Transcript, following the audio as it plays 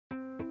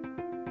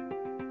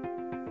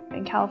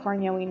In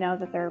California, we know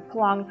that there are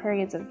prolonged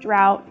periods of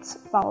drought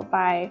followed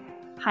by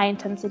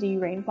high-intensity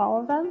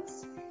rainfall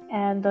events,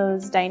 and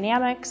those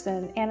dynamics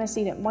and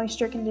antecedent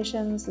moisture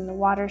conditions in the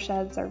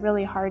watersheds are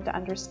really hard to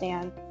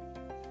understand.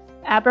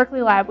 At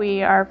Berkeley Lab,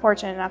 we are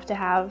fortunate enough to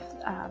have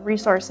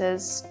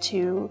resources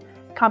to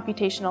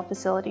computational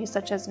facilities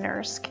such as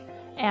NERSC,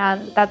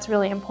 and that's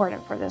really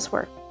important for this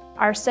work.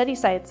 Our study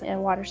sites in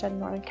a watershed in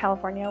Northern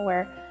California,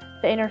 where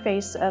the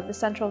interface of the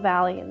Central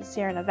Valley and the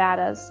Sierra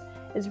Nevadas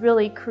is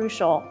really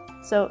crucial.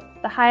 So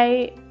the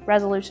high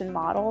resolution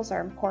models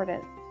are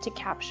important to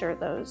capture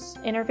those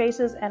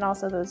interfaces and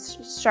also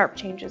those sharp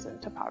changes in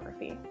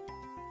topography.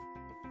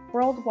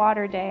 World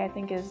Water Day, I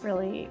think, is a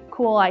really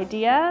cool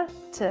idea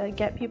to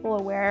get people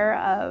aware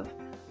of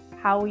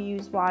how we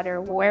use water,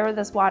 where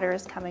this water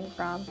is coming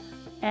from.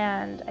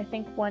 And I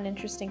think one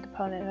interesting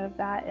component of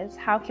that is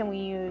how can we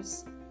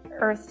use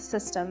earth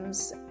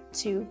systems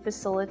to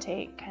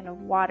facilitate kind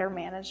of water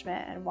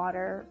management and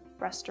water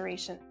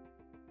restoration.